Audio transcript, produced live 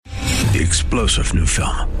the explosive new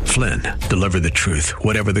film, Flynn, Deliver the Truth,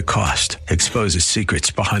 Whatever the Cost, exposes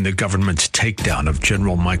secrets behind the government's takedown of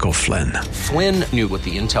General Michael Flynn. Flynn knew what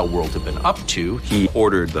the intel world had been up to. He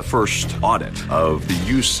ordered the first audit of the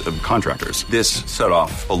use of contractors. This set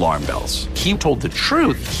off alarm bells. He told the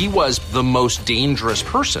truth. He was the most dangerous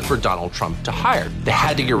person for Donald Trump to hire. They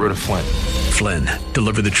had to get rid of Flynn. Flynn,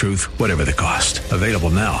 Deliver the Truth, Whatever the Cost. Available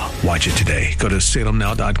now. Watch it today. Go to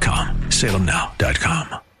salemnow.com.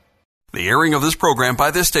 salemnow.com. The airing of this program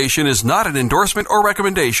by this station is not an endorsement or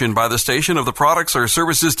recommendation by the station of the products or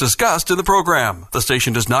services discussed in the program. The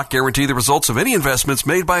station does not guarantee the results of any investments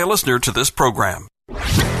made by a listener to this program.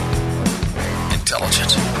 Intelligent.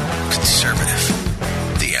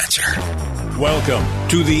 Conservative. The answer. Welcome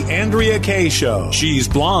to the Andrea Kaye Show. She's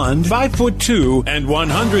blonde, 5'2", and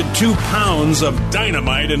 102 pounds of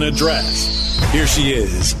dynamite in a dress. Here she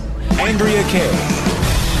is, Andrea Kaye.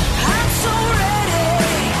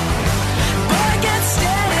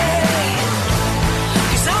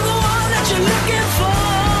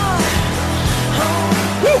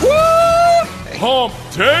 Hump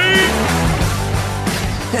day.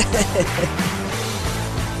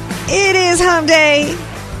 It is hump day.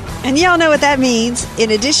 And y'all know what that means. In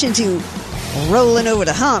addition to rolling over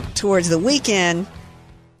the hump towards the weekend,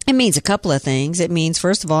 it means a couple of things. It means,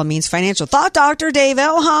 first of all, it means financial thought doctor Dave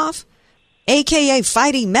Elhoff, a.k.a.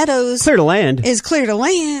 Fighting Meadows. Clear to land. Is clear to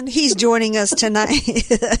land. He's joining us tonight.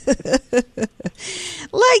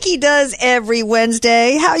 Like he does every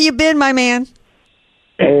Wednesday. How you been, my man?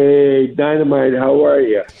 Hey, Dynamite, how are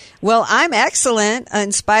you? Well, I'm excellent,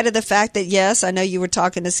 in spite of the fact that, yes, I know you were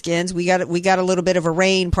talking to Skins. We got a little bit of a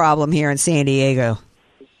rain problem here in San Diego.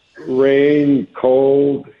 Rain,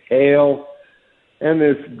 cold, hail, and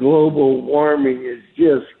this global warming is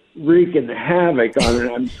just wreaking havoc on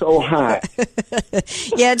it. I'm so hot.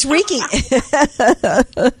 Yeah, it's wreaking.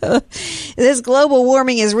 This global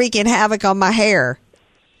warming is wreaking havoc on my hair.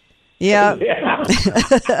 Yeah.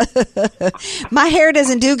 My hair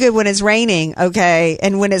doesn't do good when it's raining, okay,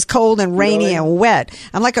 and when it's cold and rainy and wet.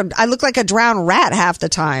 I look like a drowned rat half the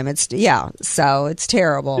time. So it's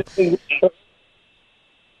terrible.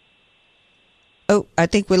 Oh, I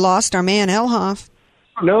think we lost our man Elhoff.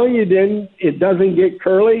 No, you didn't. It doesn't get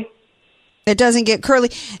curly? It doesn't get curly.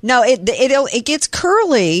 No, it gets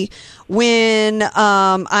curly when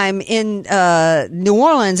I'm in New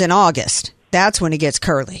Orleans in August. That's when it gets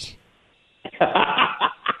curly.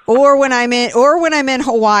 Or when I'm in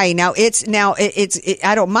Hawaii. Now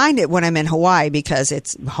I don't mind it when I'm in Hawaii because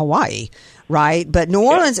it's Hawaii, right? But New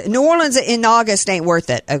Orleans in August ain't worth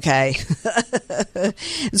it. Okay,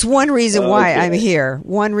 it's one reason why I'm here.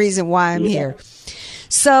 One reason why I'm here.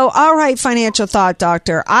 So, all right, financial thought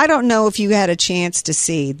doctor. I don't know if you had a chance to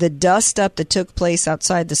see the dust up that took place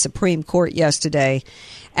outside the Supreme Court yesterday,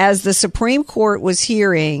 as the Supreme Court was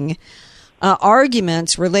hearing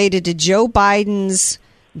arguments related to Joe Biden's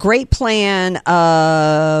great plan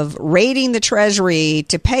of raiding the Treasury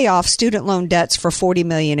to pay off student loan debts for 40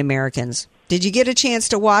 million Americans. Did you get a chance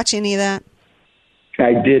to watch any of that?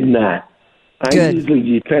 I did not. Good. I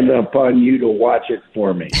usually depend upon you to watch it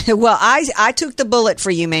for me. Well, I took the bullet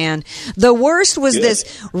for you, man. The worst was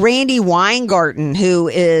this Randy Weingarten, who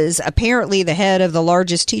is apparently the head of the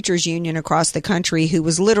largest teachers union across the country, who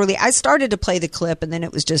was literally, I started to play the clip and then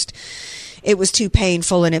it was too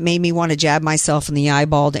painful and it made me want to jab myself in the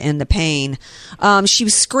eyeball to end the pain. She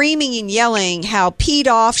was screaming and yelling how peed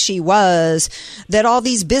off she was that all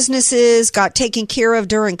these businesses got taken care of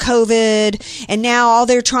during COVID and now all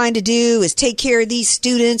they're trying to do is take care of these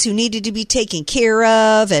students who needed to be taken care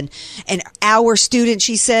of and our students,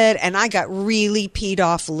 she said, and I got really peed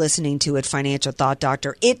off listening to it, financial thought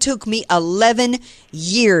doctor. It took me 11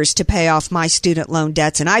 years to pay off my student loan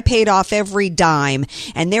debts and I paid off every dime,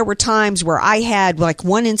 and there were times where I had, like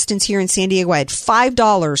one instance here in San Diego, I had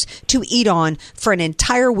 $5 to eat on for an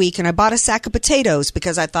entire week, and I bought a sack of potatoes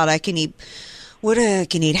because I thought I can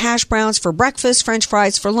eat hash browns for breakfast, French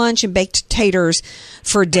fries for lunch, and baked taters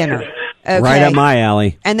for dinner. Okay? Right up my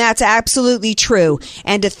alley. And that's absolutely true.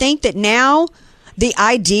 And to think that now the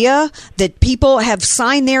idea that people have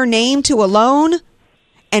signed their name to a loan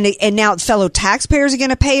and now fellow taxpayers are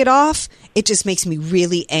going to pay it off, it just makes me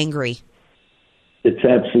really angry. It's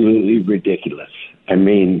absolutely ridiculous. I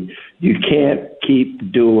mean, you can't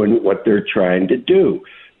keep doing what they're trying to do.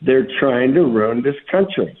 They're trying to ruin this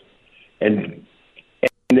country. And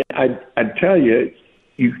I tell you,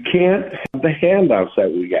 you can't have the handouts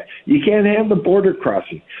that we got. You can't have the border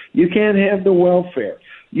crossing. You can't have the welfare.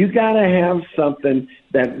 You got to have something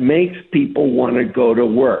that makes people want to go to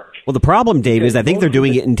work. Well, the problem, Dave, is I think they're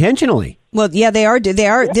doing it intentionally. Well, yeah, they are. They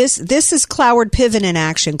are. This is Cloward Piven in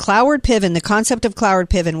action. Cloward Piven, the concept of Cloward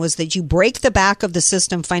Piven was that you break the back of the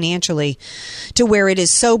system financially to where it is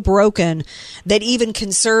so broken that even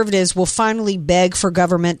conservatives will finally beg for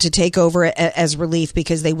government to take over as relief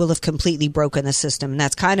because they will have completely broken the system. And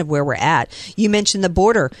that's kind of where we're at. You mentioned the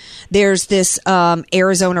border. There's this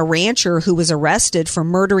Arizona rancher who was arrested for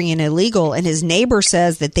murdering an illegal, and his neighbor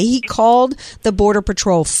says that he called the Border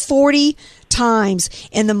Patrol 40 times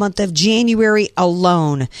in the month of January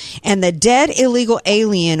alone, and the dead illegal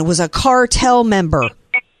alien was a cartel member.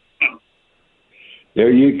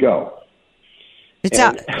 There you go.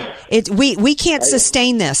 We can't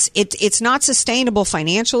sustain this. It's not sustainable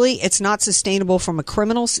financially. It's not sustainable from a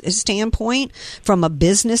criminal standpoint, from a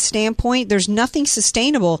business standpoint. There's nothing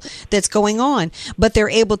sustainable that's going on. But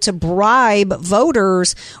they're able to bribe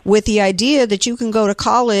voters with the idea that you can go to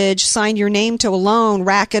college, sign your name to a loan,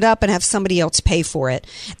 rack it up, and have somebody else pay for it.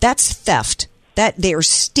 That's theft. That they're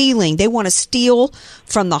stealing. They want to steal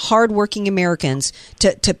from the hardworking Americans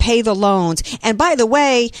to pay the loans. And by the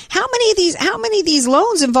way, how many of these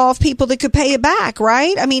loans involve people that could pay it back,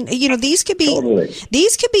 right? I mean, these could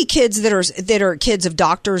be kids that are kids of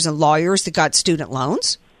doctors and lawyers that got student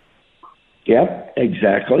loans. Yep,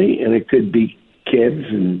 exactly. And it could be kids,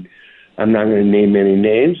 and I'm not going to name any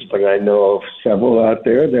names, but I know of several out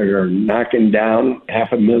there that are knocking down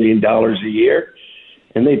 $500,000 a year,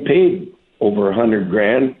 and they paid over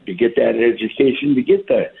 $100,000 to get that education, to get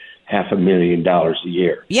the $500,000 a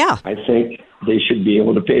year. Yeah. I think they should be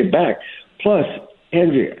able to pay it back. Plus,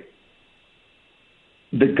 Andrea,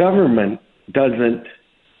 the government doesn't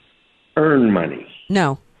earn money.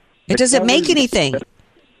 No. It doesn't make anything.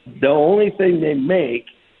 The only thing they make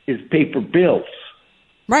is paper bills.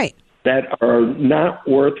 Right. That are not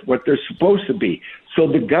worth what they're supposed to be.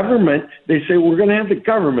 So the government, they say, we're going to have the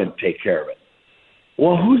government take care of it.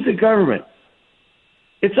 Well, who's the government?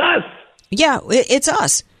 It's us. Yeah, it's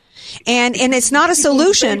us. And it's not a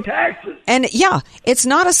solution. And yeah, it's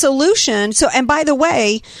not a solution. So, and by the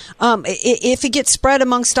way, if it gets spread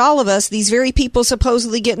amongst all of us, these very people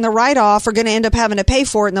supposedly getting the write-off are going to end up having to pay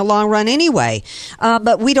for it in the long run anyway.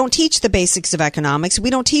 But we don't teach the basics of economics.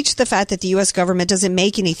 We don't teach the fact that the U.S. government doesn't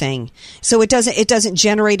make anything. So it doesn't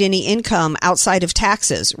generate any income outside of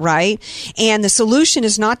taxes, right? And the solution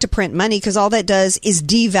is not to print money, because all that does is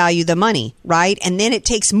devalue the money, right? And then it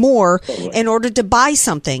takes more in order to buy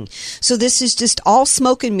something. So this is just all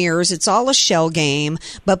smoke and mirrors. It's all a shell game.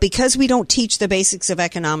 But because we don't teach the basics of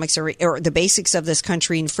economics or the basics of this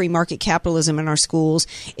country and free market capitalism in our schools,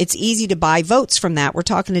 it's easy to buy votes from that. We're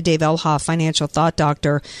talking to Dave Elhoff, financial thought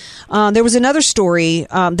doctor. There was another story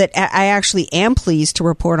that I actually am pleased to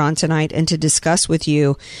report on tonight and to discuss with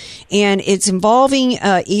you. And it's involving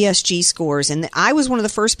ESG scores. And I was one of the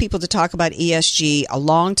first people to talk about ESG a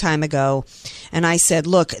long time ago. And I said,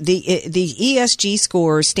 look, the ESG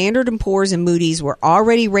scores, Standard & Poor's and Moody's, were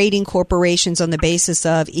already rating corporations on the basis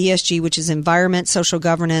of ESG, which is environment, social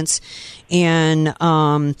governance, and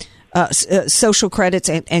social credits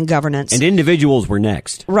and governance. And individuals were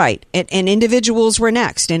next. Right. And individuals were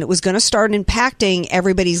next. And it was going to start impacting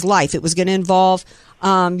everybody's life. It was going to involve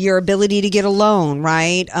your ability to get a loan,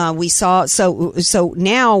 right? We saw, so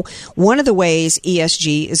now one of the ways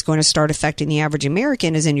ESG is going to start affecting the average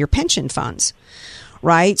American is in your pension funds,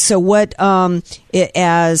 right? So what,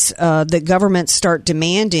 as the governments start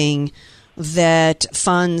demanding that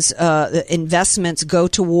funds, investments go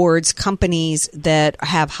towards companies that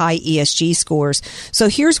have high ESG scores. So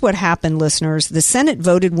here's what happened, listeners. The Senate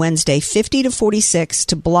voted Wednesday 50-46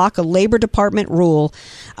 to block a Labor Department rule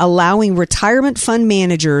allowing retirement fund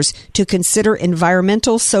managers to consider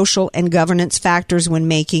environmental, social, and governance factors when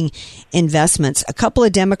making investments. A couple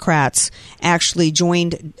of Democrats actually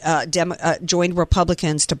joined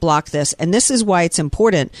Republicans to block this. And this is why it's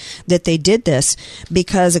important that they did this,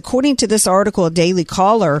 because according to this article, Daily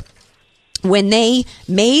Caller, when they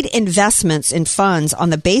made investments in funds on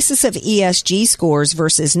the basis of ESG scores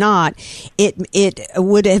versus not, it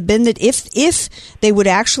would have been that if they would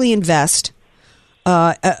actually invest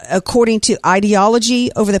according to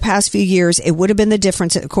ideology over the past few years, it would have been the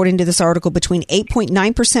difference, according to this article, between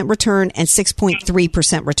 8.9% return and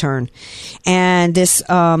 6.3% return. And this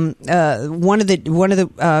one of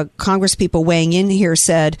the Congress people weighing in here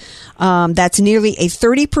said that's nearly a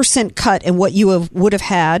 30% cut in what you would have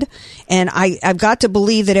had. And I've got to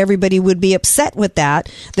believe that everybody would be upset with that.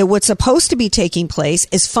 That what's supposed to be taking place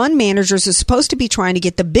is fund managers are supposed to be trying to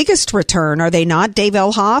get the biggest return, are they not, Dave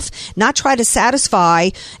Elhoff? Not try to satisfy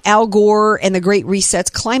Al Gore and the Great Reset's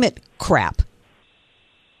climate crap.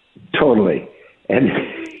 Totally. And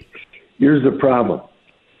here's the problem.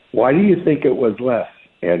 Why do you think it was less,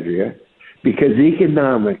 Andrea? because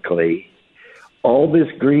economically, all this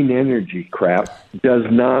green energy crap does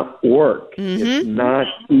not work. It's not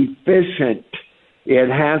efficient. It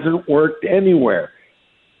hasn't worked anywhere.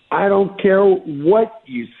 I don't care what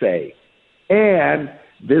you say. And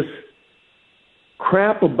this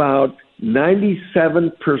crap about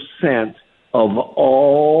 97% of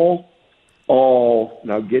all,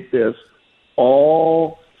 now get this,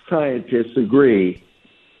 all scientists agree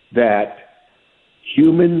that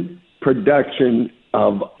human production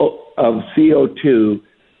of CO2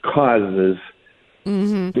 causes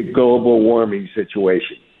the global warming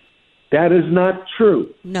situation. That is not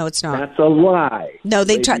true. No, it's not. That's a lie. No,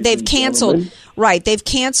 they've canceled. Right, they've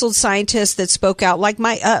canceled scientists that spoke out, like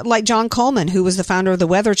John Coleman, who was the founder of the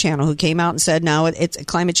Weather Channel, who came out and said, "No, it's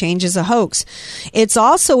climate change is a hoax." It's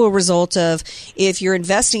also a result of, if you're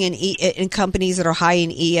investing in companies that are high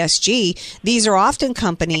in ESG, these are often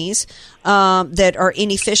companies that are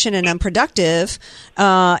inefficient and unproductive,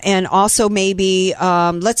 and also maybe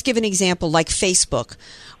let's give an example like Facebook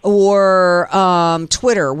or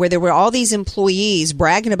Twitter, where there were all these employees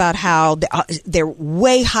bragging about how they're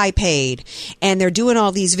way high paid, and they're doing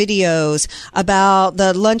all these videos about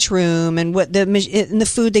the lunchroom and what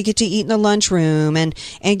the food they get to eat in the lunchroom, and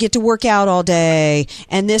get to work out all day,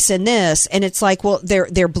 and this and this, and it's like, well,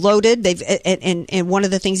 they're bloated. And one of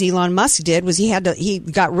the things Elon Musk did was he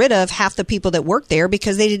got rid of half the people that worked there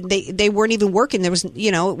because they weren't even working. There was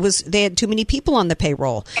they had too many people on the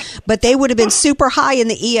payroll, but they would have been super high in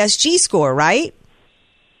the ESG score, right?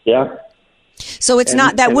 Yeah. So it's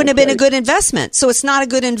not, that wouldn't have been a good investment. So it's not a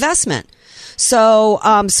good investment. So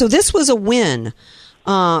this was a win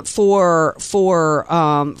for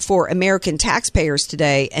American taxpayers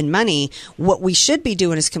today and money. What we should be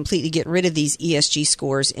doing is completely get rid of these ESG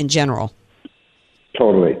scores in general.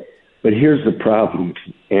 Totally. But here's the problem,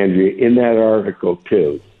 Andrea. In that article,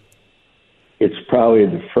 too, it's probably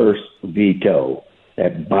the first veto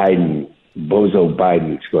that Bozo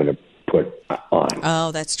Biden's going to put on.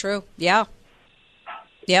 Oh, that's true. Yeah.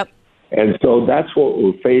 Yep. And so that's what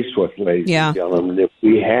we're faced with, ladies and gentlemen. If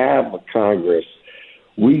we have a Congress,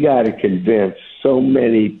 we got to convince so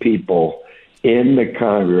many people in the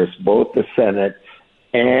Congress, both the Senate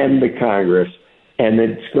and the Congress, and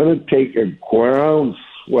it's going to take a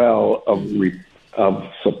groundswell of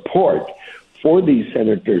support for these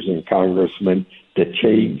senators and congressmen to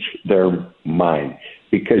change their mind,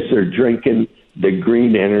 because they're drinking the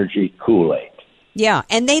green energy Kool-Aid. Yeah,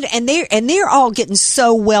 and they're all getting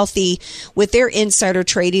so wealthy with their insider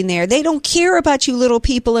trading there. They don't care about you little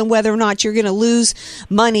people and whether or not you're going to lose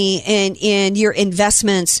money in your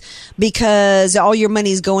investments, because all your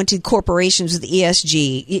money is going to corporations with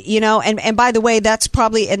ESG. And by the way, that's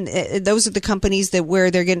probably, and those are the companies that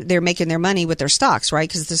where they're making their money with their stocks, right?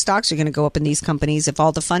 Because the stocks are going to go up in these companies if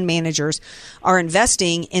all the fund managers are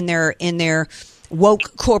investing in their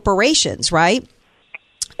woke corporations, right?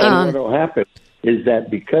 And what will happen is that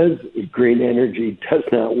because green energy does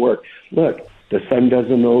not work, look, the sun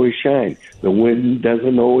doesn't always shine. The wind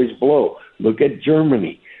doesn't always blow. Look at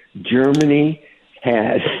Germany. Germany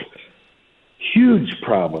has huge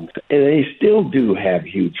problems, and they still do have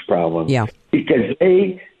huge problems, because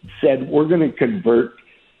they said, we're going to convert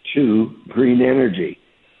to green energy,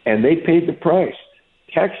 and they paid the price.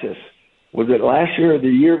 Texas, was it last year or the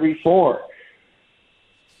year before?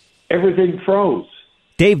 Everything froze.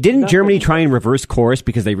 Dave, didn't Germany try and reverse course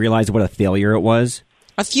because they realized what a failure it was?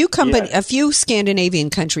 A few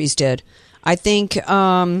Scandinavian countries did. I think it's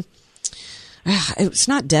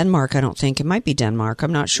not Denmark. I don't think it might be Denmark.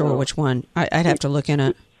 I'm not sure which one. I'd have to look in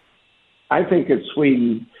it. I think it's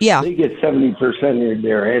Sweden. Yeah, they get 70% of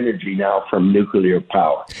their energy now from nuclear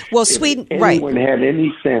power. Well, Sweden, if right? Anyone had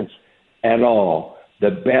any sense at all?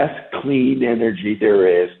 The best clean energy there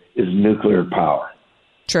is nuclear power.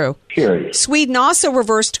 True. Period. Sweden also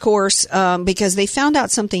reversed course because they found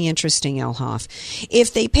out something interesting, Elhoff.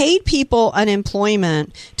 If they paid people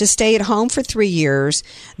unemployment to stay at home for 3 years,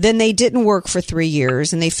 then they didn't work for 3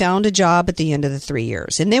 years, and they found a job at the end of the 3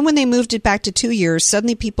 years. And then when they moved it back to 2 years,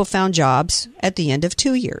 suddenly people found jobs at the end of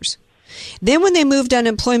 2 years. Then when they moved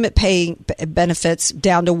unemployment paying benefits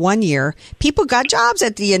down to 1 year, people got jobs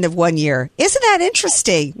at the end of 1 year. Isn't that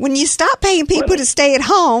interesting? When you stop paying people to stay at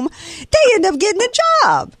home, they end up getting a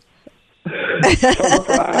job.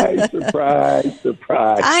 Surprise, surprise,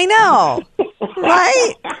 surprise. I know,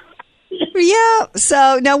 right? Yeah.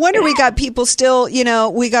 So no wonder we got people still,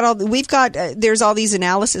 there's all these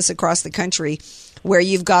analysis across the country where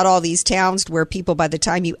you've got all these towns where people, by the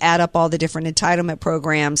time you add up all the different entitlement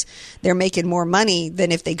programs, they're making more money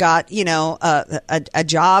than if they got, a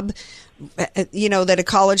job, that a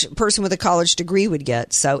college person with a college degree would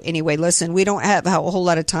get. So anyway, listen, we don't have a whole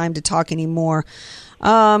lot of time to talk anymore.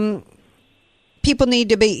 People need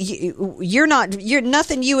to be,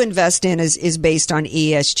 nothing you invest in is based on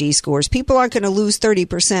ESG scores. People aren't going to lose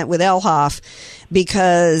 30% with LHOF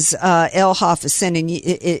because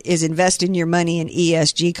LHOF is investing your money in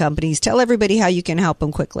ESG companies. Tell everybody how you can help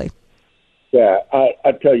them quickly. Yeah,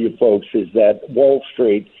 I tell you folks is that Wall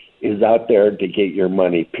Street is out there to get your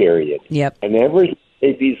money, period. Yep. And everything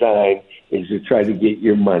they design is to try to get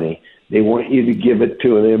your money. They want you to give it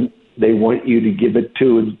to them. They want you to give it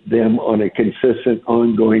to them on a consistent,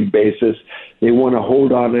 ongoing basis. They want to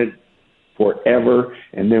hold on it forever,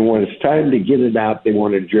 and then when it's time to get it out, they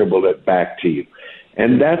want to dribble it back to you.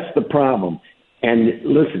 And that's the problem. And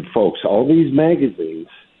listen, folks, all these magazines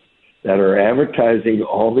that are advertising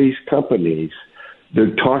all these companies,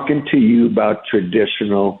 they're talking to you about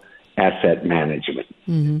traditional asset management.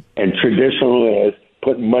 Mm-hmm. And traditional is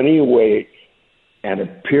putting money away at a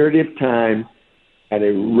period of time at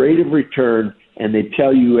a rate of return, and they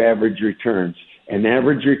tell you average returns. And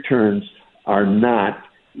average returns are not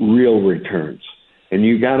real returns. And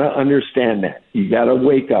you got to understand that. You got to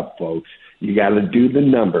wake up, folks. You got to do the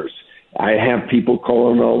numbers. I have people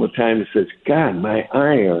calling all the time and says, God, my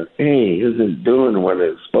IRA isn't doing what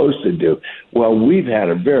it's supposed to do. Well, we've had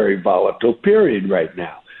a very volatile period right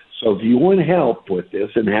now. So if you want help with this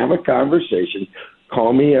and have a conversation,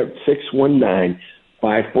 call me at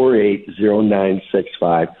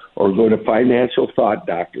 619-548-0965 or go to Financial Thought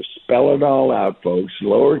Doctor. Spell it all out, folks,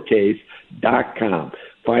 lowercase, .com,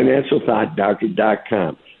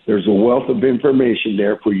 financialthoughtdoctor.com. There's a wealth of information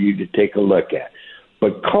there for you to take a look at.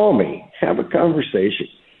 But call me, have a conversation.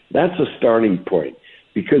 That's a starting point,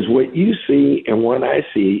 because what you see and what I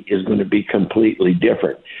see is going to be completely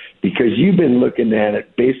different, because you've been looking at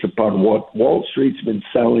it based upon what Wall Street's been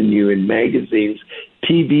selling you in magazines,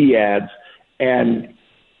 TV ads, and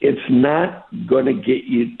it's not going to get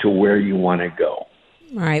you to where you want to go.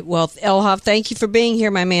 All right. Well, LHOF, thank you for being here,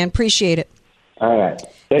 my man. Appreciate it. All right.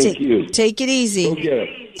 Thank you. Take it easy. Go get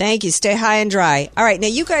it. Thank you. Stay high and dry. All right. Now,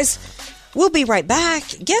 you guys, we'll be right back.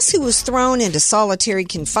 Guess who was thrown into solitary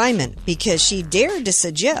confinement because she dared to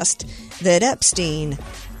suggest that Epstein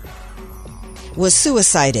was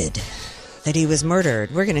suicided, that he was murdered.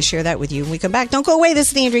 We're going to share that with you when we come back. Don't go away. This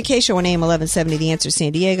is the Andrea Kaye Show on AM 1170, The Answer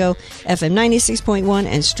San Diego, FM 96.1,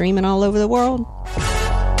 and streaming all over the world.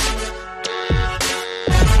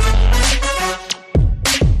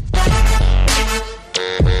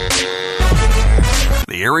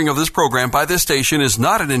 The airing of this program by this station is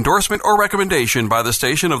not an endorsement or recommendation by the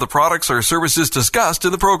station of the products or services discussed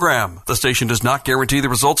in the program. The station does not guarantee the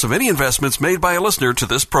results of any investments made by a listener to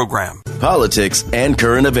this program. Politics and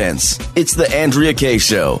current events. It's the Andrea Kaye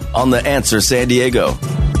Show on The Answer San Diego.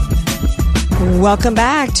 Welcome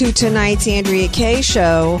back to tonight's Andrea Kaye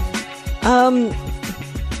Show.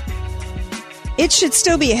 It should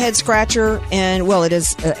still be a head scratcher, and well, it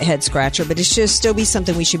is a head scratcher, but it should still be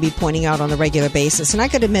something we should be pointing out on a regular basis. And I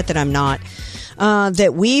could admit that I'm not.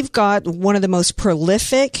 That we've got one of the most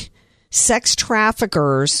prolific sex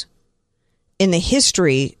traffickers in the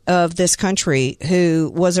history of this country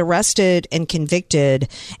who was arrested and convicted,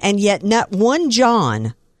 and yet not one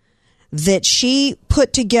John that she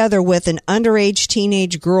put together with an underage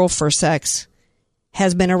teenage girl for sex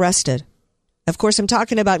has been arrested. Of course, I'm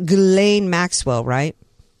talking about Ghislaine Maxwell, right?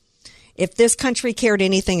 If this country cared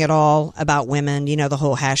anything at all about women, you know, the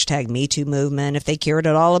whole hashtag Me Too movement, if they cared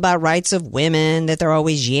at all about rights of women that they're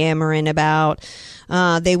always yammering about,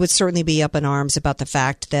 they would certainly be up in arms about the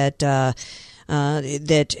fact that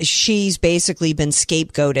that she's basically been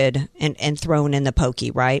scapegoated and thrown in the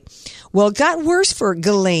pokey, right? Well, it got worse for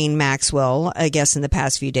Ghislaine Maxwell, I guess, in the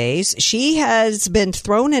past few days. She has been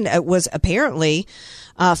thrown in, was apparently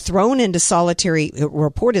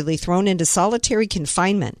reportedly thrown into solitary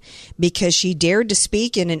confinement because she dared to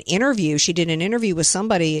speak in an interview. She did an interview with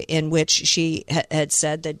somebody in which she had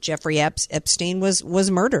said that Jeffrey Epstein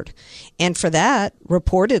was murdered. And for that,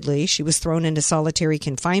 reportedly, she was thrown into solitary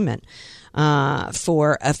confinement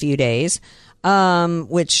for a few days.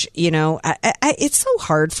 Which, you know, it's so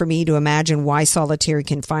hard for me to imagine why solitary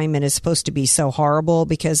confinement is supposed to be so horrible,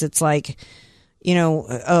 because it's like, you know,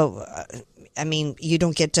 I mean, you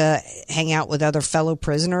don't get to hang out with other fellow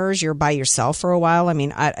prisoners. You're by yourself for a while. I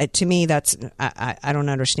mean, to me, I don't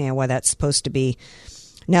understand why that's supposed to be.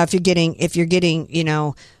 Now, if you're getting, you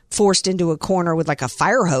know, forced into a corner with like a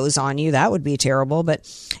fire hose on you. That would be terrible. But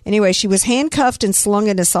anyway, she was handcuffed and slung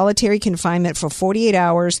into solitary confinement for 48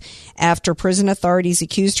 hours after prison authorities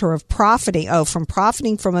accused her of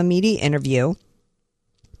profiting from a media interview.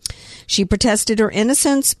 She protested her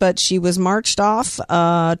innocence, but she was marched off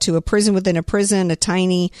to a prison within a prison, a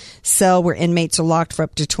tiny cell where inmates are locked for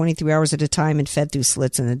up to 23 hours at a time and fed through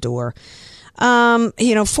slits in the door.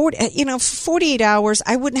 48 hours,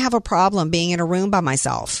 I wouldn't have a problem being in a room by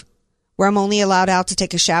myself where I'm only allowed out to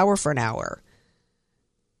take a shower for an hour.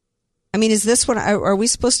 I mean, is this what, are we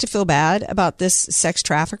supposed to feel bad about this sex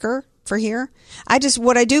trafficker for here?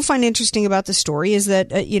 What I do find interesting about the story is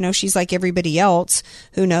that, she's like everybody else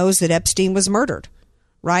who knows that Epstein was murdered.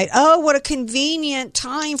 Right? Oh, what a convenient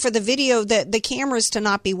time for the video, the cameras to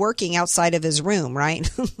not be working outside of his room, right?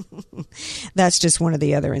 That's just one of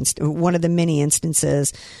the many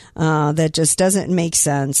instances that just doesn't make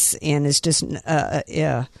sense and is just,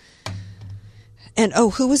 yeah. And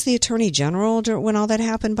who was the Attorney General when all that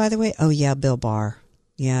happened, by the way? Oh, yeah, Bill Barr.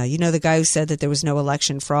 Yeah, the guy who said that there was no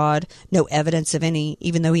election fraud, no evidence of any,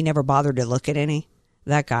 even though he never bothered to look at any.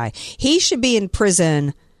 That guy. He should be in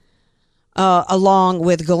prison along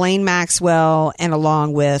with Ghislaine Maxwell and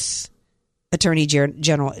along with Attorney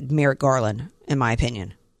General Merrick Garland, in my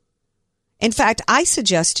opinion. In fact, I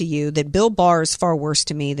suggest to you that Bill Barr is far worse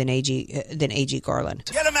to me than A.G. Garland.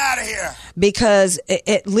 Get him out of here! Because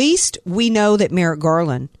at least we know that Merrick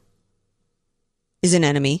Garland is an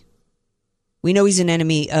enemy. We know he's an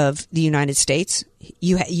enemy of the United States.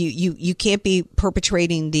 You can't be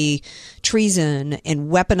perpetrating the treason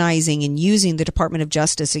and weaponizing and using the Department of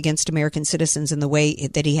Justice against American citizens in the way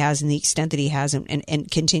that he has and the extent that he has and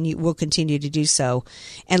will continue to do so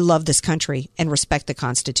and love this country and respect the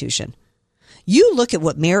Constitution. You look at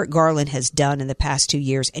what Merrick Garland has done in the past 2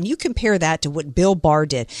 years and you compare that to what Bill Barr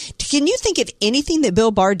did. Can you think of anything that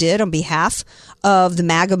Bill Barr did on behalf of the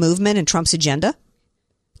MAGA movement and Trump's agenda?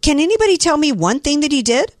 Can anybody tell me one thing that he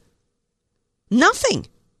did? Nothing.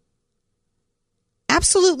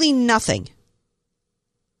 Absolutely nothing.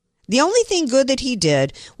 The only thing good that he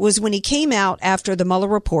did was when he came out after the Mueller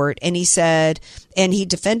report and he said, and he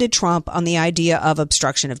defended Trump on the idea of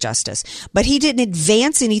obstruction of justice. But he didn't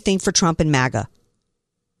advance anything for Trump and MAGA.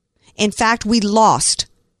 In fact, we lost.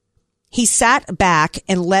 He sat back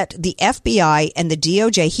and let the FBI and the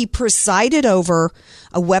DOJ, he presided over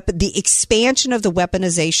the expansion of the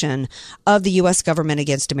weaponization of the U.S. government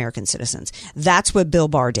against American citizens. That's what Bill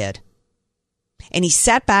Barr did. And he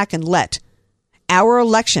sat back and let our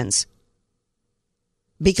elections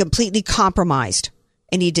be completely compromised.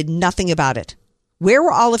 And he did nothing about it. Where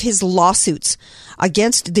were all of his lawsuits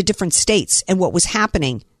against the different states and what was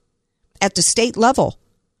happening at the state level,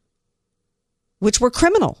 which were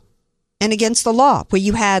criminal and against the law, where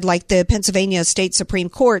you had like the Pennsylvania State Supreme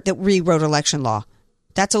Court that rewrote election law?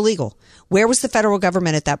 That's illegal. Where was the federal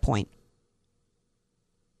government at that point?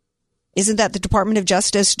 Isn't that the Department of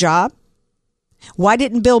Justice job? Why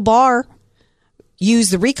didn't Bill Barr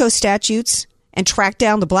use the RICO statutes and track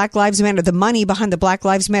down the Black Lives Matter, the money behind the Black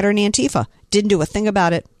Lives Matter and Antifa? Didn't do a thing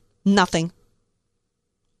about it. Nothing.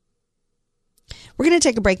 We're going to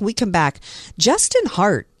take a break. When we come back, Justin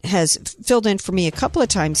Hart has filled in for me a couple of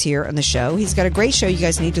times here on the show. He's got a great show you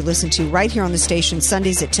guys need to listen to right here on the station,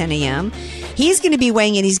 Sundays at 10 a.m. He's going to be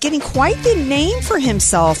weighing in. He's getting quite the name for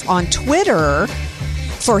himself on Twitter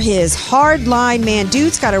for his hard line. Man,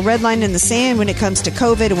 dude's got a red line in the sand when it comes to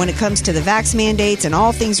COVID and when it comes to the vax mandates and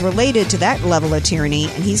all things related to that level of tyranny.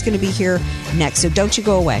 And he's going to be here next. So don't you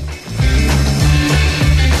go away.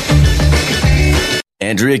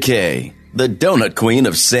 Andrea Kaye, the donut queen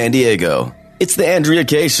of San Diego. It's the Andrea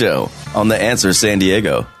Kaye Show on The Answer San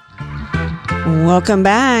Diego. Welcome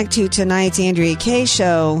back to tonight's Andrea Kaye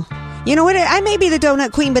Show. You know what? I may be the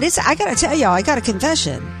donut queen, but I got to tell y'all, I got a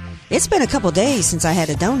confession. It's been a couple days since I had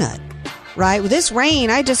a donut. Right? With this rain,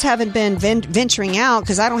 I just haven't been venturing out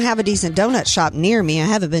because I don't have a decent donut shop near me. I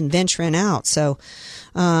haven't been venturing out. So,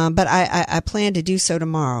 but I plan to do so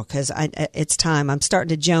tomorrow because it's time. I'm starting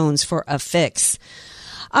to Jones for a fix.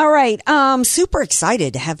 All right. Super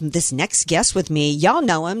excited to have this next guest with me. Y'all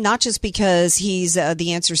know him, not just because he's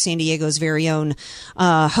the Answer San Diego's very own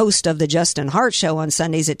host of the Justin Hart Show on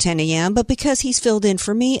Sundays at 10 a.m., but because he's filled in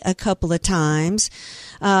for me a couple of times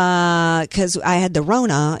because I had the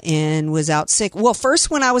Rona and was out sick. Well, first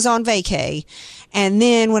when I was on vacay and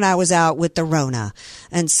then when I was out with the Rona.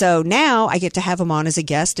 And so now I get to have him on as a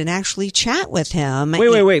guest and actually chat with him.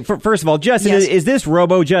 Wait. First of all, Justin, yes. Is this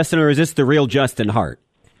Robo Justin or is this the real Justin Hart?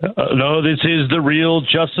 No, this is the real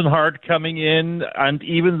Justin Hart coming in, and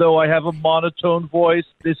even though I have a monotone voice,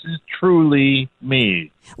 this is truly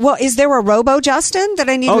me. Well, is there a Robo Justin that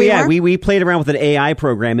I need to relearn? Yeah, we played around with an AI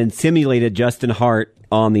program and simulated Justin Hart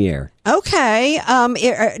on the air. Okay.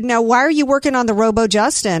 Now, why are you working on the Robo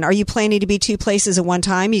Justin? Are you planning to be two places at one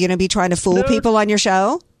time? Are you going to be trying to fool people on your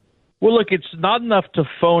show? Well, look, it's not enough to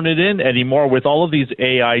phone it in anymore. With all of these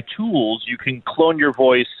AI tools, you can clone your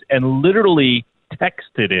voice and literally text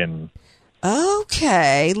it in.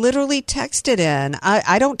 Okay, literally text it in.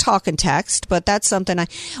 I don't talk and text, but that's something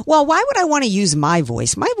well, why would I want to use my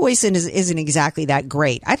voice? My voice isn't exactly that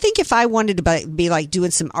great. I think if I wanted to be like doing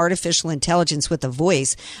some artificial intelligence with a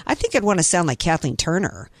voice, I think I'd want to sound like Kathleen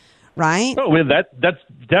Turner, right? Oh, well, that's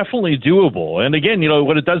definitely doable. And again,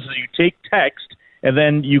 what it does is you take text and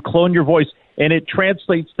then you clone your voice, and it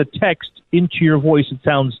translates the text into your voice. It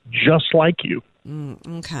sounds just like you.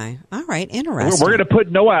 Okay. All right. Interesting. We're going to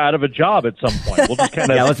put Noah out of a job at some point. We'll just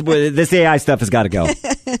kind of this AI stuff has got to go.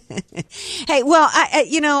 Hey, well,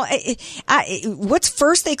 what's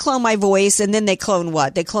first they clone my voice and then they clone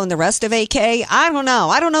what? They clone the rest of AK? I don't know.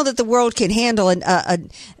 I don't know that the world can handle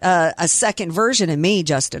a second version of me,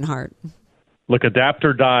 Justin Hart. Look, adapt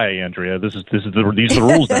or die, Andrea. These are the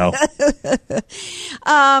rules now.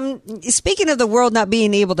 Speaking of the world not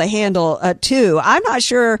being able to handle two, I'm not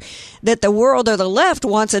sure that the world or the left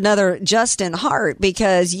wants another Justin Hart,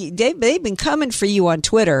 because they've been coming for you on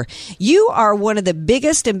Twitter. You are one of the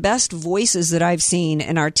biggest and best voices that I've seen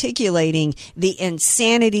in articulating the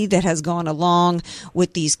insanity that has gone along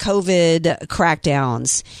with these COVID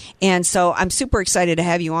crackdowns. And so I'm super excited to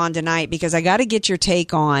have you on tonight, because I got to get your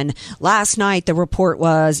take on last night. The report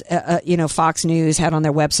was, Fox News had on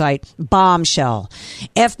their website, bombshell.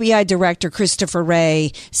 FBI Director Christopher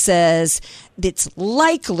Wray says it's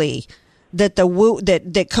likely that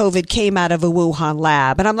that COVID came out of a Wuhan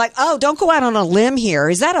lab. And I'm like, oh, don't go out on a limb here.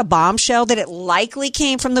 Is that a bombshell that it likely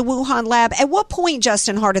came from the Wuhan lab? At what point,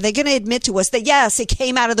 Justin Hart, are they going to admit to us that, yes, it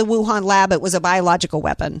came out of the Wuhan lab, it was a biological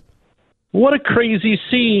weapon? What a crazy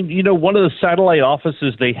scene. One of the satellite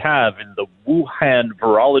offices they have in the Wuhan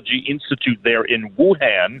Virology Institute there in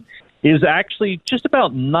Wuhan is actually just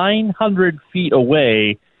about 900 feet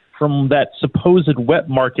away from that supposed wet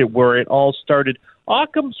market where it all started.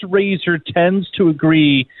 Occam's razor tends to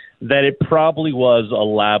agree that it probably was a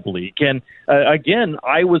lab leak. And again,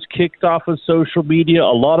 I was kicked off of social media.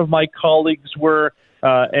 A lot of my colleagues were.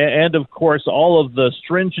 And, of course, all of the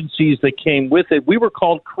stringencies that came with it. We were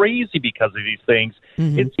called crazy because of these things.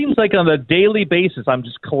 Mm-hmm. It seems like on a daily basis I'm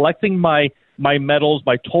just collecting my medals,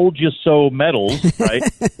 my told-you-so medals, right?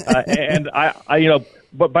 And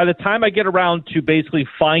but by the time I get around to basically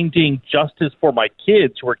finding justice for my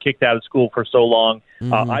kids who were kicked out of school for so long,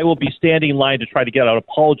 I will be standing in line to try to get an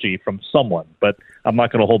apology from someone. But I'm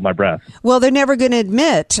not going to hold my breath. Well, they're never going to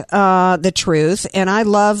admit the truth, and I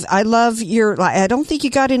love your. I don't think you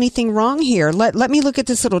got anything wrong here. Let me look at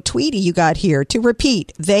this little tweety you got here. To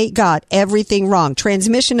repeat, they got everything wrong.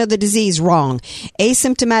 Transmission of the disease wrong.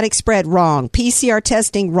 Asymptomatic spread wrong. PCR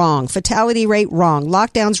testing wrong. Fatality rate wrong.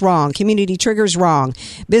 Lockdowns wrong. Community triggers wrong.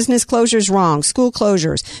 Business closures wrong. School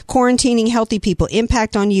closures. Quarantining healthy people.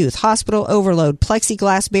 Impact on youth. Hospital overload.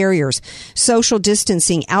 Plexiglass barriers. Social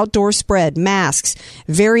distancing. Outdoor spread. Masks.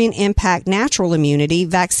 Variant impact, natural immunity,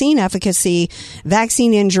 vaccine efficacy,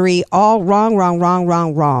 vaccine injury, all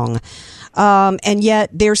wrong. And yet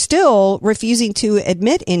they're still refusing to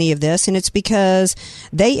admit any of this. And it's because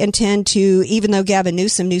they intend to, even though Gavin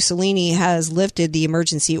Newsom, Mussolini has lifted the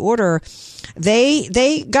emergency order,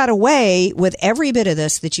 they got away with every bit of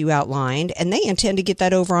this that you outlined, and they intend to get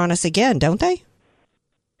that over on us again, don't they?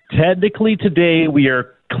 Technically today we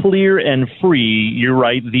are clear and free. You're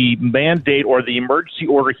right. The mandate or the emergency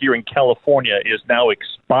order here in California is now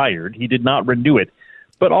expired. He did not renew it.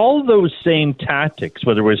 But all of those same tactics,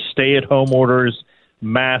 whether it was stay-at-home orders,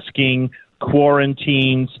 masking,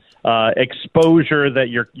 quarantines, exposure that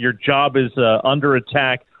your job is under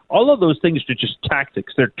attack, all of those things are just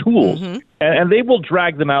tactics. They're tools. Mm-hmm. And they will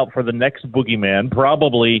drag them out for the next boogeyman,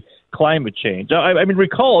 probably climate change. I mean,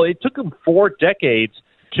 recall, it took them 4 decades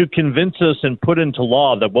to convince us and put into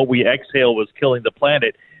law that what we exhale was killing the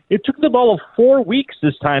planet. It took them all of 4 weeks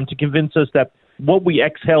this time to convince us that what we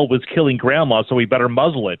exhale was killing grandma, so we better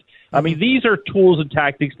muzzle it. I mean, these are tools and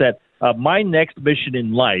tactics that my next mission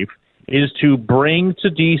in life is to bring to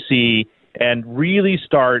D.C. and really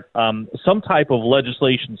start some type of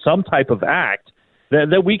legislation, some type of act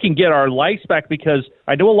that we can get our lives back, because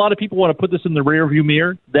I know a lot of people want to put this in the rearview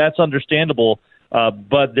mirror. That's understandable,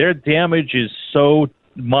 but their damage is so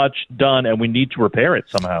much done, and we need to repair it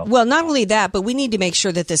somehow. Well, not only that, but we need to make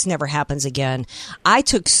sure that this never happens again. I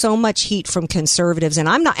took so much heat from conservatives, and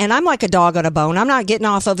I'm like a dog on a bone. I'm not getting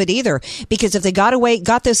off of it either, because if they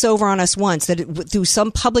got this over on us once, through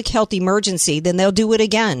some public health emergency, then they'll do it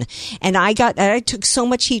again. And I took so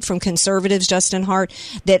much heat from conservatives, Justin Hart,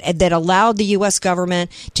 that allowed the U.S.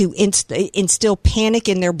 government to instill panic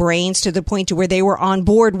in their brains to the point to where they were on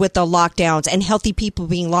board with the lockdowns and healthy people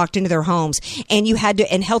being locked into their homes, and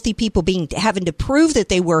healthy people having to prove that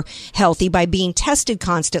they were healthy by being tested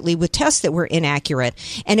constantly with tests that were inaccurate.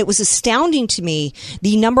 And it was astounding to me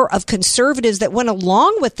the number of conservatives that went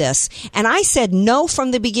along with this. And I said no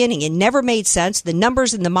from the beginning. It never made sense. The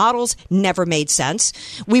numbers and the models never made sense.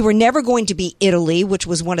 We were never going to be Italy, which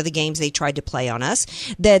was one of the games they tried to play on us.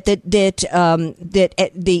 One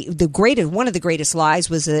of the greatest lies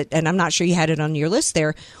was that, and I'm not sure you had it on your list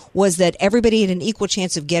there, was that everybody had an equal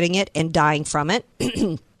chance of getting it and dying from it.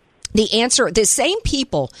 The answer, the same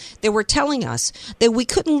people that were telling us that we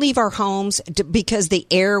couldn't leave our homes because the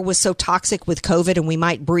air was so toxic with COVID and we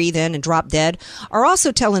might breathe in and drop dead, are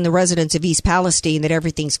also telling the residents of East Palestine that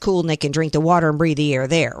everything's cool and they can drink the water and breathe the air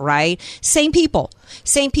there, right? Same people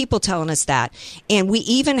telling us that. And we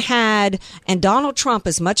even had, and Donald Trump,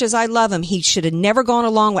 as much as I love him, he should have never gone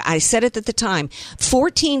along with, I said it at the time,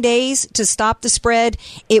 14 days to stop the spread,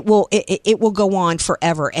 it will go on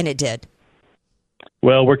forever, and it did.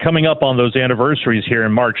 Well, we're coming up on those anniversaries here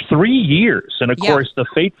in March, 3 years. And, of course, the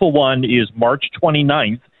fateful one is March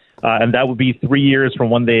 29th, and that would be 3 years from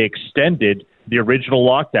when they extended the original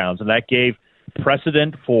lockdowns. And that gave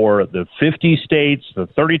precedent for the 50 states, the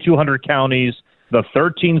 3,200 counties, the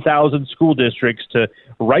 13,000 school districts to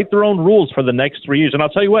write their own rules for the next 3 years. And I'll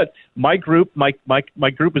tell you what, my group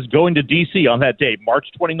is going to D.C. on that day, March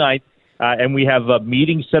 29th, and we have a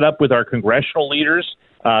meeting set up with our congressional leaders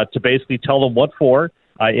to basically tell them what for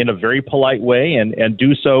in a very polite way and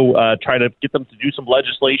do so, try to get them to do some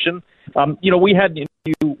legislation. We had an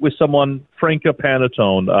interview with someone, Franca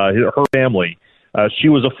Panatone, her family. She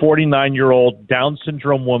was a 49-year-old Down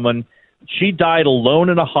syndrome woman. She died alone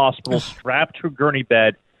in a hospital, strapped to a gurney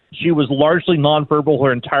bed. She was largely nonverbal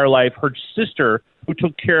her entire life. Her sister, who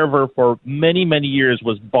took care of her for many, many years,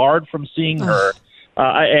 was barred from seeing her.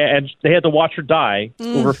 And they had to watch her die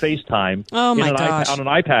over FaceTime on an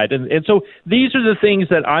iPad. And so these are the things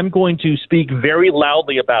that I'm going to speak very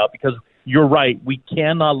loudly about, because you're right. We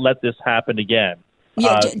cannot let this happen again.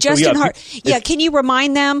 Yeah, Justin Hart. Yeah, can you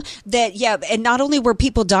remind them that? Yeah, and not only were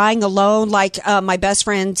people dying alone, like my best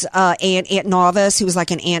friend's Aunt Novice, who was like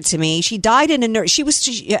an aunt to me. She died in a nurse.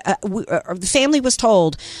 The family was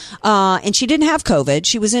told, and she didn't have COVID.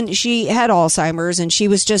 She had Alzheimer's, and she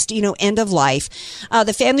was just end of life.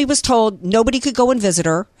 The family was told nobody could go and visit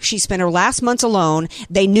her. She spent her last months alone.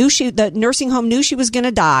 They knew the nursing home knew she was going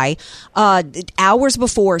to die hours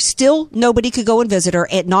before. Still, nobody could go and visit her.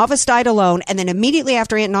 Aunt Novice died alone, and then immediately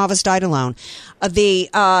after Aunt Novice died alone, the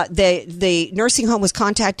nursing home was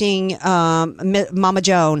contacting Mama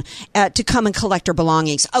Joan to come and collect her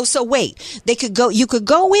belongings. Oh, so wait, you could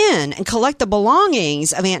go in and collect the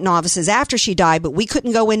belongings of Aunt Novice's after she died, but we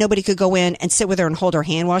couldn't go in. Nobody could go in and sit with her and hold her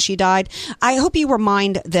hand while she died. I hope you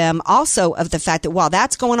remind them also of the fact that while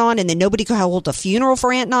that's going on, and then nobody could hold a funeral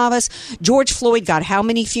for Aunt Novice, George Floyd got how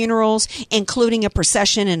many funerals, including a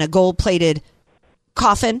procession and a gold-plated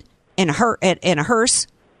coffin and a hearse?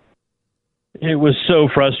 It was so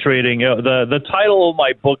frustrating. The title of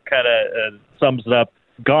my book kind of sums it up.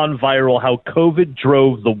 Gone viral: How COVID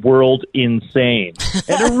Drove the World Insane,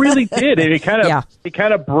 and it really did. It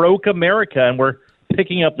kind of broke America, and we're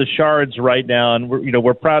picking up the shards right now. And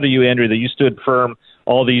we're proud of you, Andrea, that you stood firm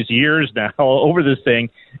all these years now over this thing,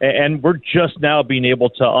 and we're just now being able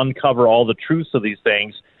to uncover all the truths of these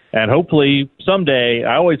things. And hopefully someday,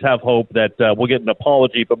 I always have hope that we'll get an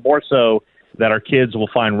apology, but more so that our kids will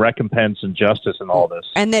find recompense and justice in all this.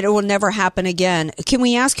 And that it will never happen again. Can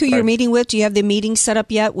we ask who you're meeting with? Do you have the meeting set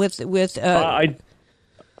up yet with I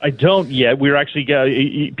don't yet. We're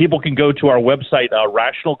actually people can go to our website,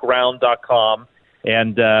 rationalground.com,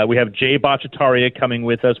 and we have Jay Bhattacharya coming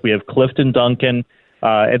with us. We have Clifton Duncan.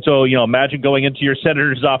 And so, imagine going into your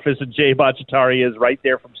senator's office and Jay Bhattacharya is right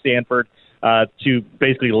there from Stanford. To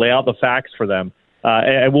basically lay out the facts for them.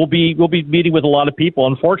 And we'll be meeting with a lot of people.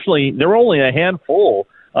 Unfortunately, there are only a handful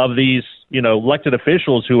of these, elected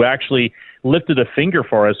officials who actually lifted a finger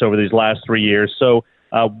for us over these last 3 years. So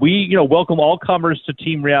we, welcome all comers to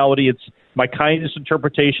Team Reality. It's my kindest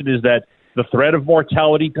interpretation is that the threat of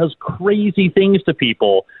mortality does crazy things to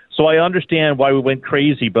people. So I understand why we went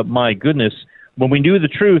crazy, but my goodness, when we knew the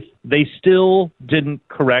truth, they still didn't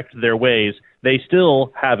correct their ways. They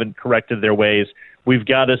still haven't corrected their ways. we've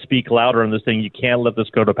got to speak louder on this thing. You can't let this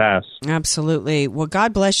go to pass. Absolutely. Well,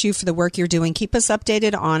 God bless you for the work you're doing. Keep us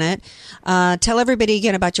updated on it. Tell everybody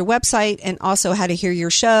again about your website and also how to hear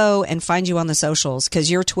your show and find you on the socials,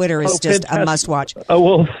 because your Twitter is just fantastic. A must-watch.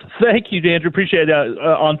 Well, thank you, Andrew. Appreciate it.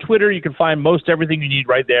 On Twitter, you can find most everything you need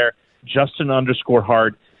right there,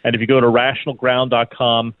 Justin_Hart. And if you go to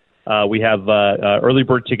rationalground.com, we have early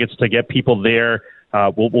bird tickets to get people there.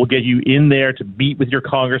 We'll get you in there to meet with your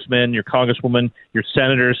congressman, your congresswoman, your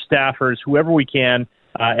senators, staffers, whoever we can,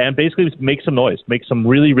 and basically make some noise, make some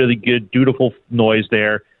really, really good, dutiful noise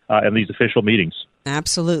there in these official meetings.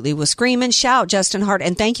 Absolutely. Well, scream and shout, Justin Hart.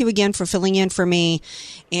 And thank you again for filling in for me.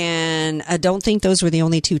 And I don't think those were the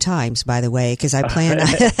only 2 times, by the way, because I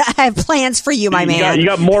have plans for you, my man. You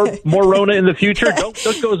got more Rona in the future? Don't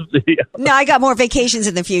go. No, I got more vacations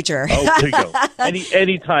in the future. Oh, there you go.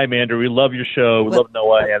 Anytime, Andrew. We love your show. We love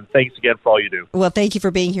Noah. And thanks again for all you do. Well, thank you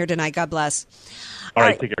for being here tonight. God bless. All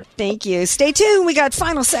right, take care. Thank you. Stay tuned. We got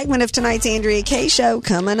final segment of tonight's Andrea Kaye Show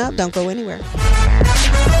coming up. Don't go anywhere.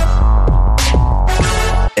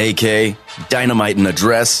 AK, Dynamite in a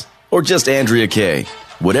Dress, or just Andrea Kaye.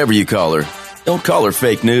 Whatever you call her, don't call her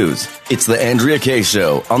fake news. It's the Andrea Kaye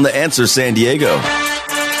Show on The Answer San Diego.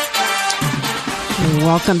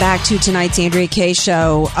 Welcome back to tonight's Andrea Kaye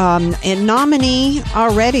Show. And nominee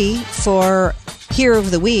already for Hero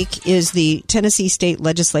of the Week is the Tennessee State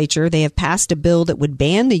Legislature. They have passed a bill that would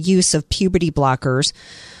ban the use of puberty blockers,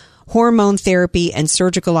 hormone therapy, and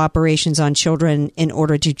surgical operations on children in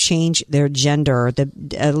order to change their gender.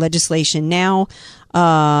 The legislation now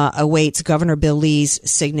awaits Governor Bill Lee's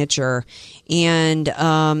signature. And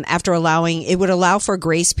after it would allow for a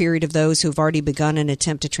grace period of those who have already begun an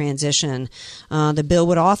attempt to transition. The bill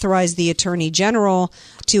would authorize the Attorney General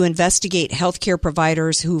to investigate healthcare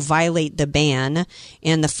providers who violate the ban,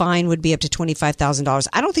 and the fine would be up to $25,000.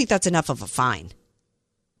 I don't think that's enough of a fine.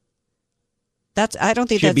 I don't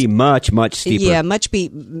think should be much steeper.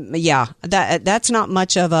 Yeah, that's not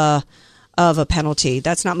much of a penalty.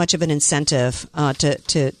 That's not much of an incentive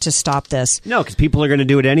to stop this. No, because people are going to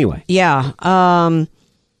do it anyway. Yeah.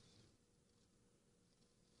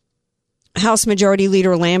 House Majority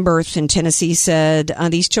Leader Lamberth in Tennessee said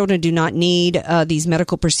these children do not need these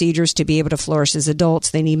medical procedures to be able to flourish as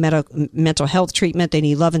adults. They need mental health treatment. They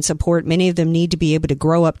need love and support. Many of them need to be able to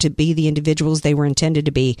grow up to be the individuals they were intended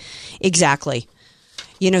to be. Exactly.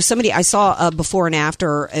 You know, I saw before and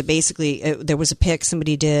after, there was a pic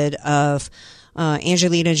somebody did of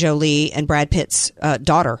Angelina Jolie and Brad Pitt's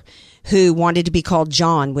daughter, who wanted to be called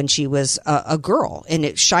John when she was a girl. And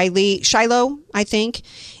it's Shiloh, I think.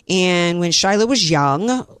 And when Shiloh was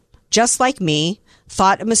young, just like me,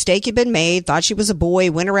 thought a mistake had been made, thought she was a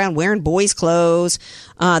boy, went around wearing boys' clothes.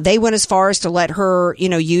 They went as far as to let her,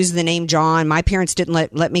 use the name John. My parents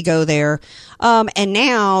didn't let me go there. And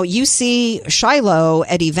now you see Shiloh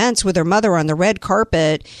at events with her mother on the red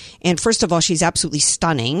carpet. And first of all, she's absolutely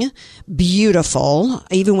stunning, beautiful,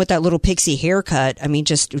 even with that little pixie haircut. I mean,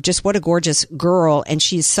 just what a gorgeous girl. And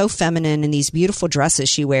she's so feminine in these beautiful dresses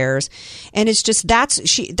she wears. And it's just, that's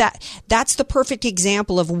the perfect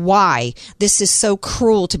example of why this is so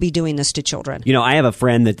cruel to be doing this to children. I have a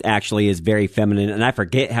friend that actually is very feminine, and I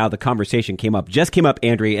forget how the conversation came up,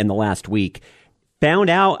 Andrea, in the last week.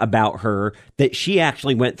 Found out about her that she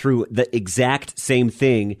actually went through the exact same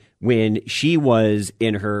thing when she was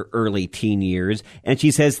in her early teen years. And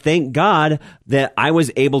she says, thank God that I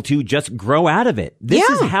was able to just grow out of it. This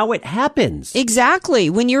is how it happens.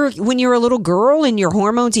 Exactly. When you're a little girl and your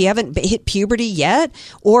hormones, you haven't hit puberty yet,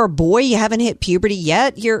 or a boy, you haven't hit puberty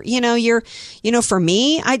yet. For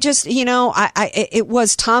me, I just, it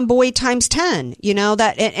was tomboy times 10,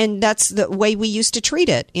 and that's the way we used to treat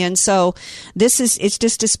it. And so it's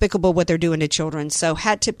just despicable what they're doing to children. So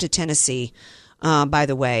hat tip to Tennessee. By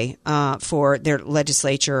the way, for their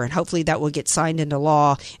legislature, and hopefully that will get signed into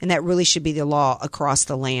law, and that really should be the law across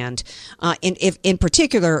the land. In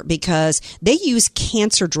particular, because they use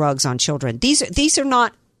cancer drugs on children. These are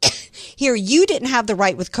not. Here, you didn't have the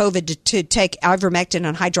right with COVID to take ivermectin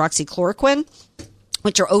and hydroxychloroquine,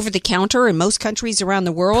 which are over the counter in most countries around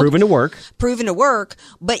the world. Proven to work,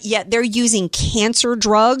 but yet they're using cancer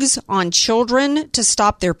drugs on children to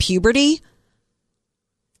stop their puberty.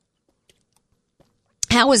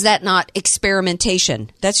 How is that not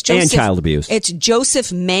experimentation? That's Joseph, and child abuse. It's Joseph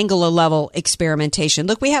Mangala level experimentation.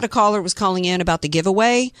 Look, we had a caller who was calling in about the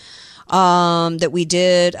giveaway that we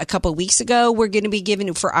did a couple of weeks ago. We're going to be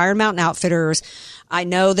giving for Iron Mountain Outfitters. I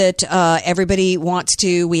know that everybody wants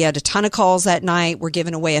to. We had a ton of calls that night. We're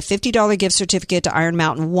giving away a $50 gift certificate to Iron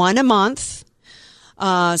Mountain, one a month.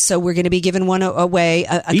 So we're going to be giving one away.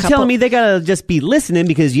 You telling me they got to just be listening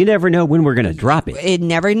because you never know when we're going to drop it? You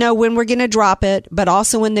never know when we're going to drop it. But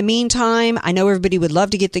also in the meantime, I know everybody would love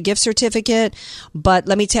to get the gift certificate, but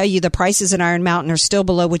let me tell you, the prices in Iron Mountain are still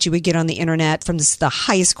below what you would get on the internet from the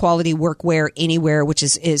highest quality workwear anywhere, which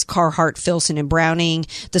is Carhartt, Filson, and Browning.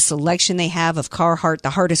 The selection they have of Carhartt, the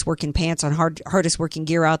hardest working pants on hardest working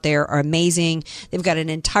gear out there, are amazing. They've got an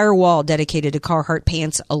entire wall dedicated to Carhartt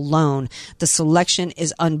pants alone. The selection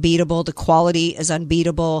is unbeatable. The quality is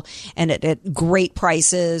unbeatable, and at great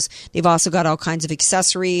prices. They've also got all kinds of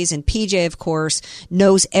accessories, and PJ, of course,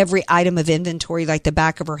 knows every item of inventory like the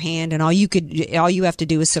back of her hand, and all you have to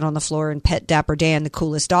do is sit on the floor and pet Dapper Dan, the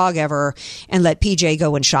coolest dog ever, and let PJ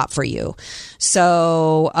go and shop for you.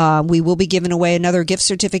 So we will be giving away another gift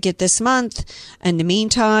certificate this month. In the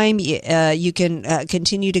meantime, you can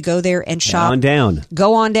continue to go there and shop.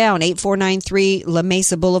 Go on down 8493 La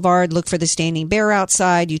Mesa Boulevard. Look for the Standing Bear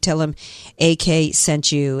outside. You tell them AK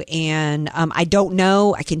sent you. And I don't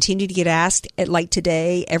know. I continue to get asked, like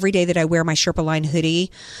today, every day that I wear my Sherpa Line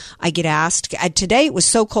hoodie, I get asked. Today it was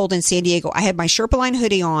so cold in San Diego. I had my Sherpa Line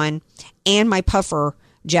hoodie on and my puffer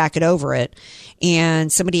jacket over it.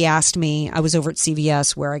 And somebody asked me, I was over at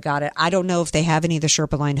CVS where I got it. I don't know if they have any of the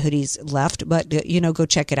Sherpa Line hoodies left, but go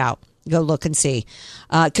check it out. Go look and see,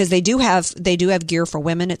 because they do have gear for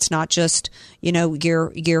women. It's not just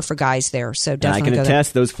gear for guys there. So definitely, and I can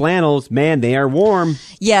attest those flannels, man, they are warm.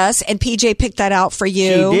 Yes, and PJ picked that out for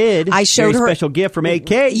you. She did. I showed her special gift from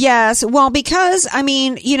AK. Yes, well, because I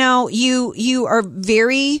mean, you are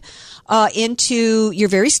very you're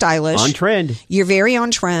very stylish, on trend. You're very on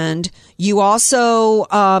trend. You also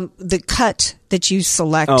the cut that you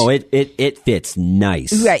select. Oh, it fits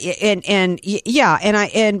nice. Right, and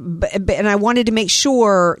I wanted to make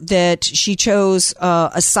sure that she chose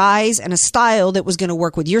a size and a style that was going to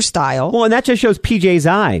work with your style. Well, and that just shows PJ's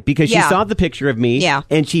eye, because she saw the picture of me,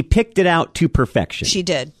 and she picked it out to perfection. She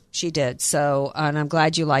did. So, and I'm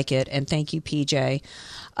glad you like it, and thank you, PJ.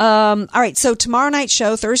 All right, so tomorrow night's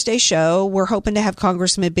show, Thursday show, we're hoping to have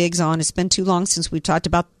Congressman Biggs on. It's been too long since we've talked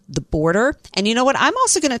about the border. And you know what? I'm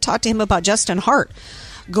also going to talk to him about Justin Hart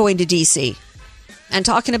going to D.C. and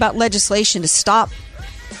talking about legislation to stop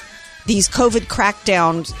these COVID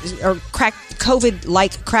crackdowns or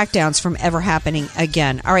COVID-like crackdowns from ever happening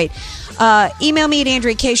again. All right, email me at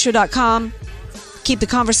AndreaKShow.com. Keep the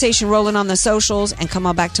conversation rolling on the socials, and come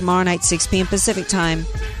on back tomorrow night, 6 p.m. Pacific time.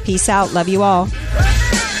 Peace out. Love you all.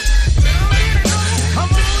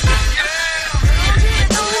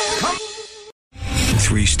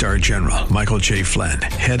 3-star General Michael J. Flynn,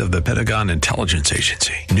 head of the Pentagon Intelligence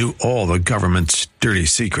Agency, knew all the government's dirty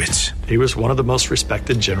secrets. He was one of the most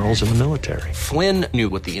respected generals in the military. Flynn knew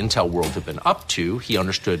what the intel world had been up to. He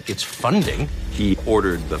understood its funding. He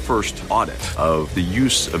ordered the first audit of the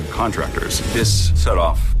use of contractors. This set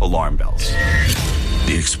off alarm bells.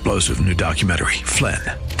 The explosive new documentary, Flynn,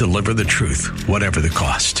 Deliver the Truth, Whatever the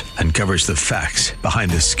Cost, uncovers the facts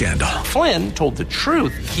behind this scandal. Flynn told the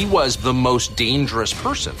truth. He was the most dangerous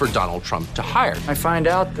person for Donald Trump to hire. I find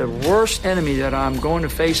out the worst enemy that I'm going to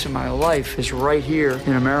face in my life is right here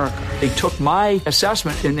in America. They took my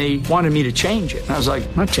assessment and they wanted me to change it. And I was like,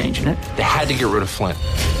 I'm not changing it. They had to get rid of Flynn.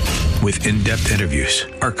 With in-depth interviews,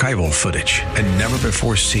 archival footage, and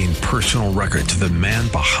never-before-seen personal records of the man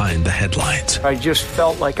behind the headlines. I just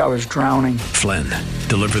felt like I was drowning. Flynn,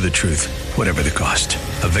 Deliver the Truth, Whatever the Cost.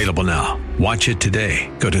 Available now. Watch it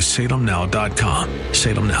today. Go to salemnow.com.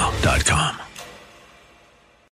 salemnow.com.